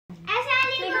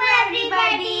Hello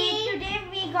everybody! Today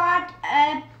we got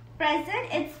a present.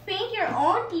 It's paint your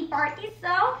own tea party.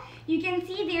 So you can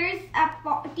see there's a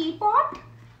teapot,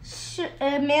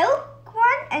 milk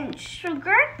one and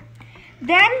sugar.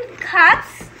 Then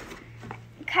cups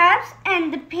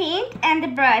and the paint and the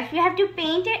brush. We have to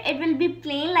paint it. It will be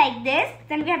plain like this.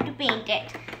 Then we have to paint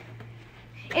it.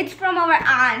 It's from our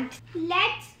aunt.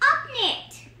 Let's open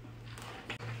it.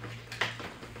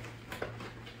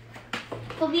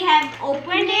 So we have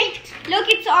opened it. Look,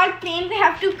 it's all plain. We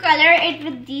have to color it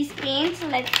with these paints. So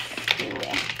let's do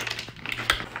it.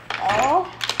 Oh.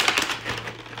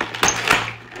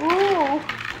 Ooh.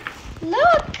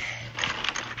 Look.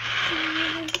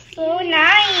 So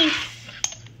nice.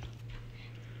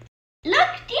 Look,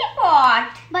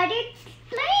 teapot. But it's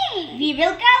plain. We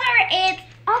will color it.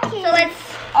 Okay. So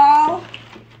let's all.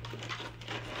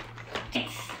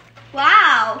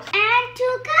 Wow. And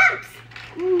 2 cups.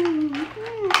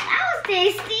 That was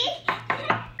tasty.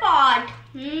 Pot.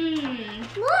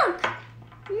 Look,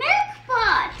 milk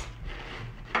pot.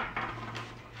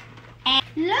 And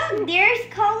look, there's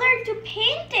color to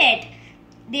paint it.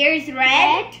 There's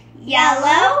red,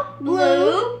 yellow,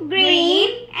 blue,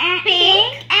 green,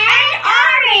 pink, and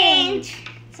orange.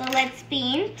 So let's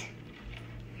paint.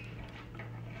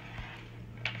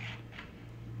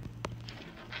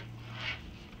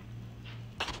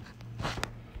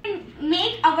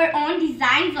 Make our own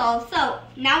designs also.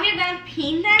 Now we're going to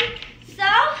paint them. So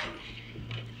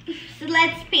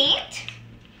let's paint.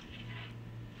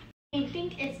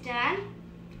 Painting is done.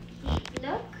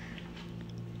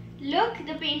 Look,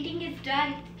 the painting is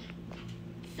done.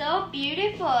 So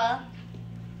beautiful.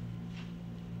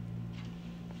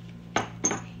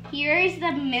 Here is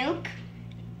the milk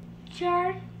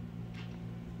jar.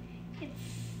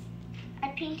 I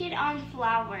painted on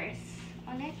flowers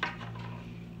on it.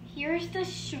 Here's the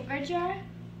sugar jar.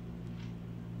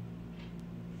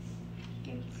 You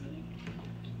can see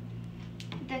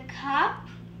it. The cup.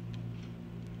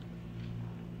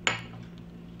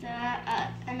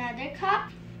 Another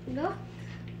cup. Look.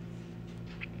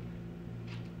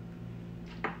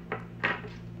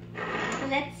 So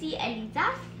let's see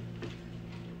Aliza's.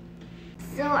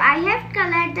 So I have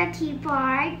colored the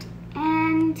teapot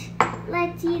and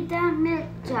let's see the milk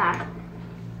jar.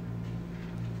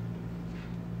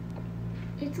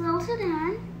 It's also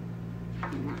done.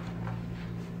 No.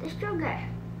 The sugar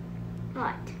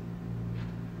pot.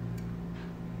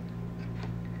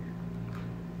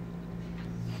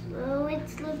 So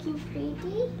it's looking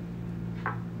pretty.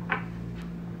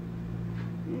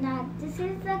 Now this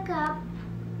is the cup.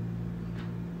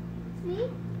 See?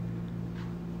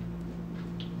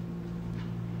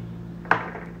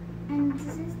 And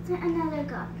this is another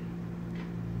cup.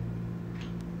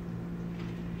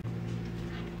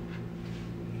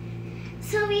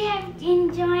 So we have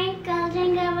enjoyed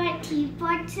coloring our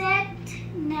teapot set.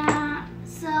 Now,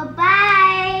 so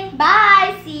bye.